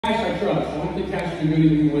I trust. I don't think Cash can do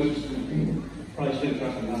anything malicious to me. Probably shouldn't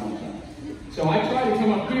trust him that all the time. So I try to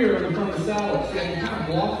come up here in front of the saddle. So I can kind of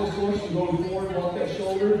block this horse from going forward, block that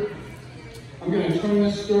shoulder. I'm going to turn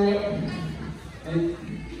this stirrup. And,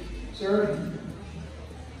 sir?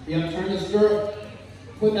 Yep, turn the stirrup.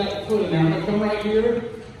 Put that foot in there. I'm going to come right here.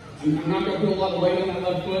 I'm not going to put a lot of weight on that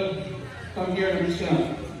left foot. Come here and I'm just going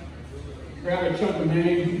to grab a chunk of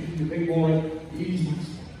mane, the big boy, easy.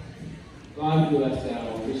 Glide through that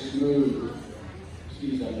saddle, just smooth.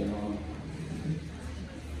 Squeeze that thing on.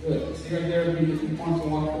 Good. See right there, if he wants to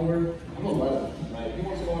walk forward, I'm going to let him, right? If he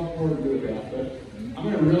wants to walk forward, do that. But I'm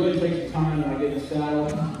going to really take the time when I get in the saddle,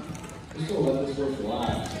 just to let this horse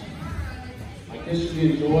relax. Like this should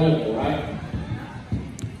be enjoyable, right?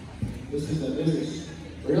 This is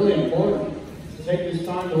really important to take this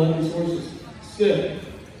time to let these horses sit.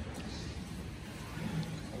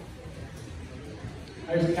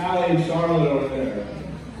 There's Callie and Charlotte over there.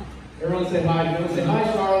 Everyone say hi. Everyone say hi,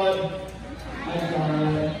 Charlotte. Hi,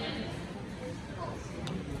 Charlotte.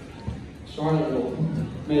 Charlotte will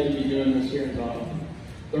maybe be doing this here in about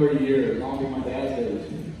 30 years. I'll be my dad's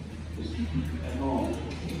days. Just at home.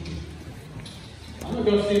 I'm going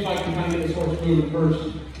to go see if I can kind of get this horse moving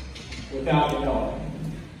first without the help.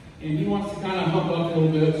 And he wants to kind of hump up a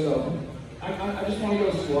little bit, so I just want to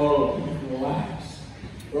go slow and relax.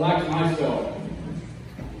 Relax myself.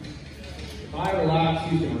 If I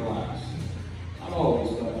relax, he's going to relax. Not always,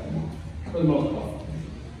 but for the most part.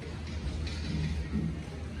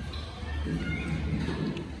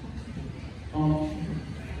 A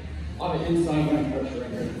lot of inside leg pressure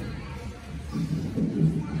right here.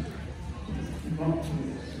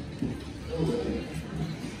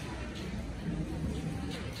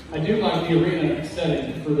 I do like the arena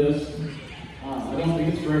setting for this. I don't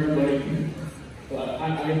think it's for everybody, but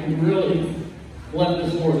I can really let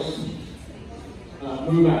this horse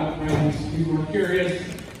move out. Right? He's more curious,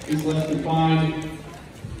 he's less confined,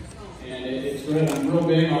 and it's good. I'm real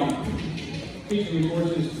big on teaching these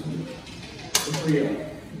horses to free up.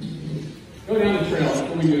 Go down the trail, that's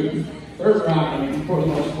what we do. Third round, I mean, for the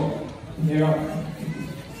most part. They are.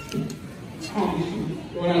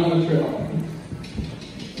 Go down the trail.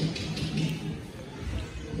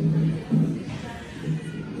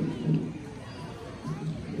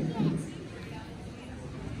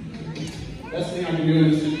 Best thing I can do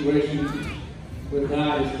in this situation with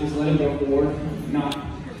that is let him go forward,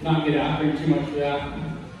 not get after him too much for that.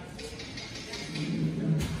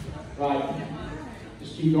 Right.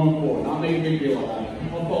 Just keep going forward. Not make a big deal about it.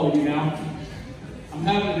 I'll follow you now. I'm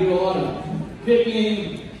having to do a lot of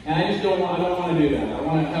picking, and I don't want to do that. I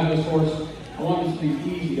want to have this horse, I want this to be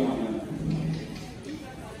easy on him.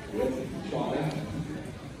 Good. Shot that.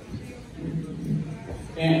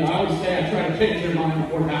 And I always say I try to change their mind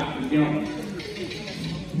before it happens, you know.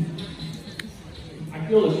 I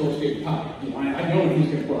feel this horse get tight. You know, I know when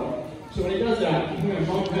he's going to put up. So when he does that, I'm going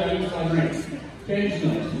to bump that inside ring. Change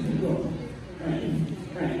nose. Go. Ring.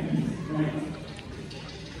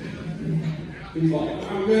 He's like,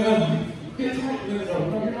 I'm gonna get tight. No,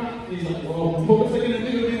 you're not. He's like, well, what's I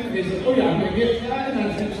gonna do? He's like, oh yeah, I'm gonna get that. And I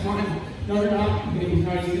said, it's fine. No, you're not. And he's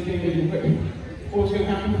nice and thinking, quick. What's gonna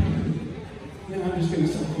happen? Yeah, I'm just gonna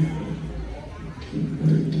stop you.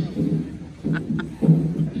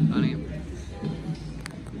 Funny.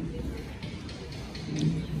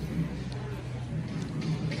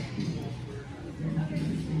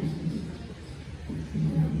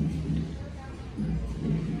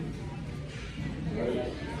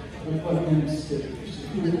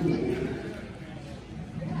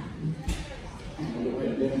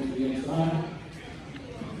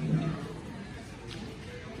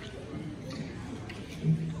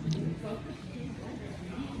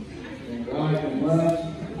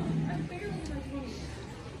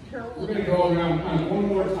 We're going to go around kind of one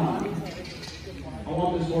more time. I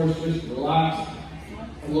want this horse just to relax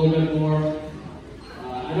a little bit more.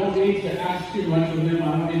 I don't need to ask too much of him. I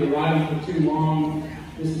don't need to ride him for too long.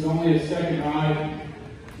 This is only a second ride.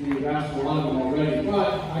 You've asked a lot of them already.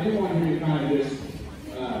 But I do want him to kind of just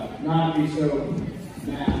not be so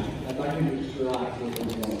mad. I'd like him to just relax a little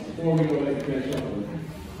bit more before we go ahead and finish up with him.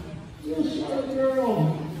 You're sharp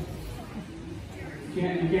girl. You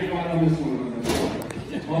can't ride on this one.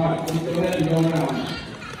 All right, let's go ahead and go around.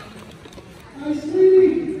 Hi,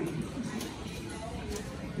 sweetie.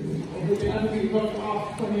 Over the other feet, look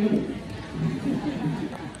off, come in.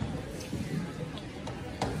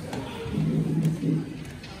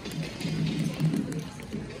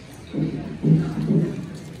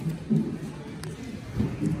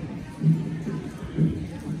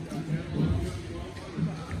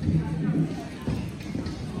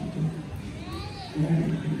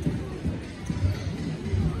 Yeah.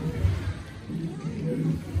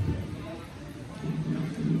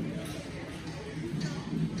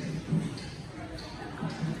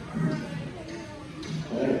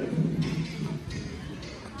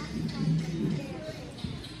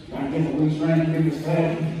 of getting a loose rein in his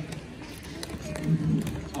head.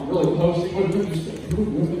 I'm really posting with him, just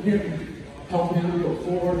moving here, helping him go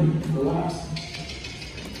forward, relax.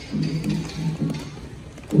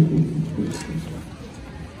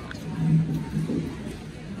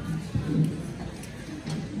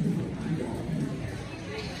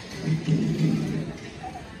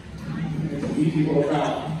 It's an easy little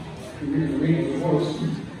route. You're going to read the horse.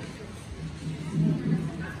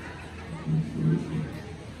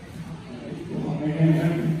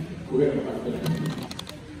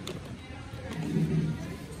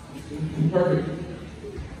 Perfect.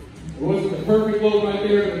 It wasn't the perfect load right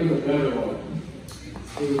there, but it was a better one.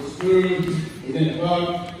 It was smooth, it didn't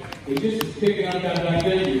bug. It just was picking up that back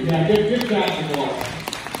end. Yeah, good basketball.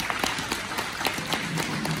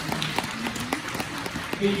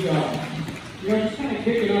 He's, just kind of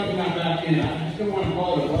kicking up in that back end. I just don't want to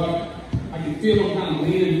call it a bug. I can feel him kind of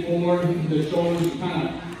leaning forward, the shoulders, kind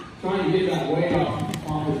of trying to get that weight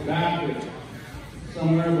off his back or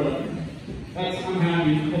somewhere, but I'm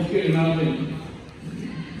happy. That's good enough.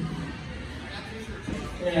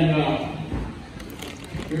 And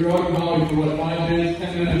we were on Holly for what, 5 minutes,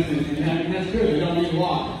 10 minutes, and that's good. We don't need a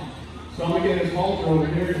lot. So I'm going to get this halter over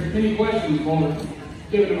here. Any questions while we're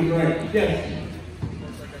giving him a break? Yes?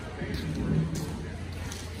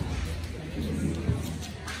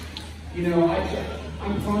 You know,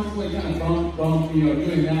 I'm constantly kind of bump,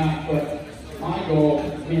 doing that, but my goal,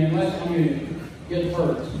 unless I'm going to get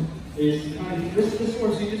hurt, is kind of, this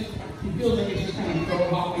horse, he feels like he's just kind of pro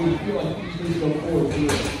hopping. I feel like he's going to go forward through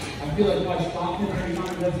it. I feel like if I stop him every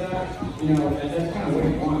time he does that, that's kind of what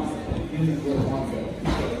he wants. He doesn't really want to go.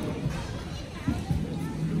 So,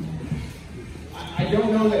 I don't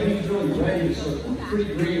know that he's really ready to circle. He's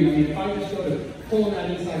pretty green. If I just go to pulling that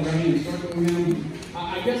inside rein and circling him,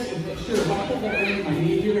 I guess, if I put that rein in my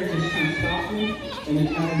knee here and just kind of stop him, and then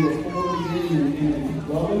kind of go forward again and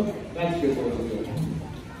love him, that's a good way to do it.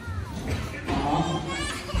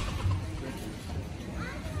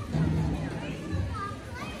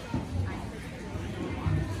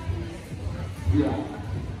 Yeah.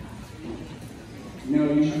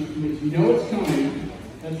 If you know it's coming,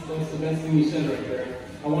 that's the best thing you said right there.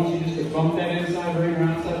 I want you just to bump that inside rein or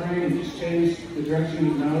outside rein and just change the direction of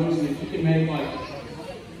his nose. And if you can make like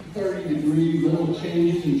 30-degree little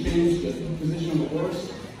changes and change the position of the horse,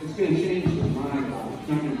 it's going to change his mind. It's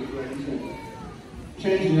not going to be right. He's going to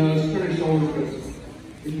change the nose, turn his shoulders. Because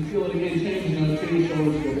if you feel it again, change the nose, change the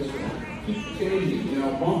shoulders, go this way. Keep changing,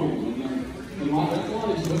 bumping. And that's a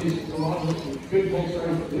lot of good folks are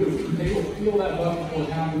going to do. They will feel that buck before it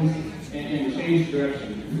happens and change direction.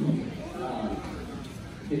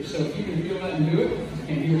 So if you can feel that and do it,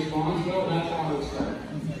 and he responds well, that's how it will start.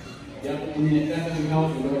 Yep, and then if that doesn't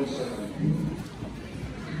help, you go to circle.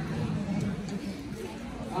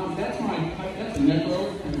 That's a neck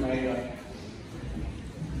rope, and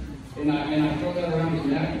I throw that around his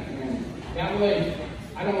neck, and that way,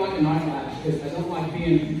 I don't like the knife latch because I don't like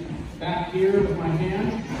being back here with my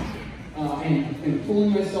hand and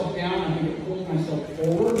pulling myself down. I think it pulls myself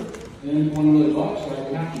forward, and then one really bucks, so I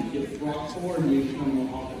would have to get rocked forward and usually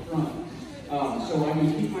come off the front. So I can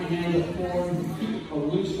keep my hand up forward, keep a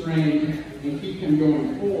loose rein, and keep him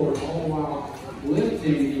going forward, all the while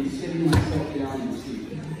lifting and sitting myself down in the seat.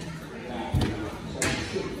 Back here. So I can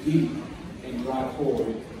sit deep and drive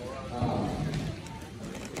forward.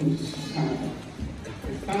 It's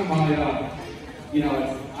kind of my,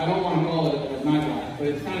 I don't want to call it a night life, but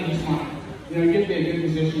it's kind of just my, get me a good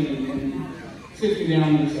position and sit me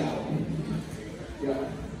down in the saddle. Yeah.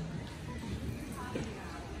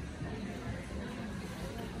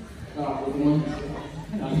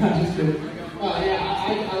 Just kidding.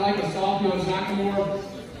 I like a soft nose Hackamore.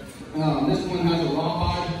 This one has a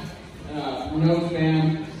rawhide nose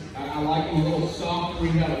band. I like them a little soft. We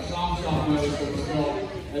have a soft nose, but still,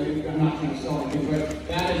 I'm not trying to sell anything, but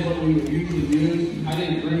that is what we would usually use. I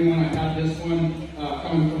didn't bring one. I got this one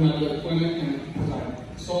coming from that little clinic, and because I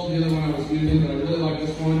sold the other one I was using, but I really like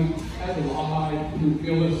this one. It has a rawhide. You can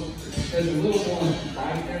feel this. There's a little more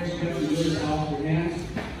bite there, so you have to be really soft with your hands.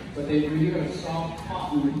 But we do have a soft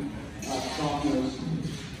cotton, soft nose.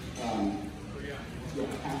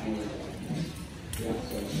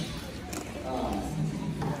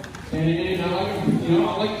 And I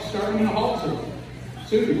like starting in a halter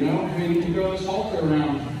too. You can throw this halter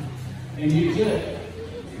around and use it.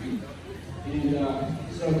 And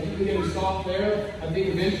so if you can get them soft there, I think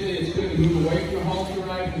eventually it's good to move away from the halter,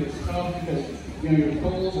 right? Because it's tough because your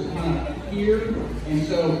poles are kind of here, and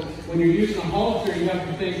so when you're using a halter, you have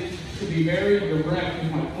to think to be very direct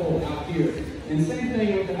with my pole out here. And same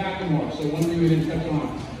thing with the Hackamore. So one thing we didn't touch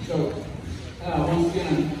on. So once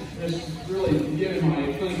again, this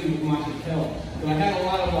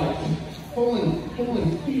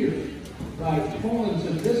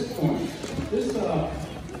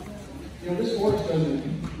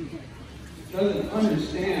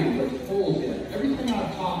understand those pulls yet. Everything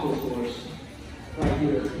I've taught this horse right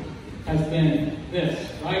here has been this,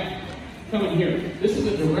 right? Coming here. This is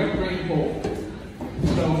a direct rein pull.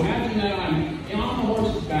 So imagine that I'm on the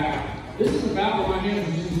horse's back. This is about where my hand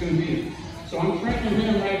position is going to be. So I'm training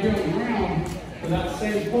him right here on the ground for that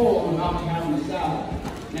same pull I'm about to have in the saddle.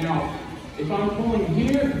 Now, if I'm pulling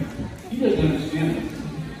here, he doesn't understand this.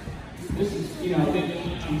 This is, you know,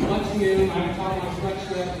 I'm flexing him, I'm talking about flex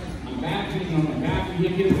step, I'm back, he's on my back, and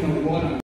he doesn't know what I'm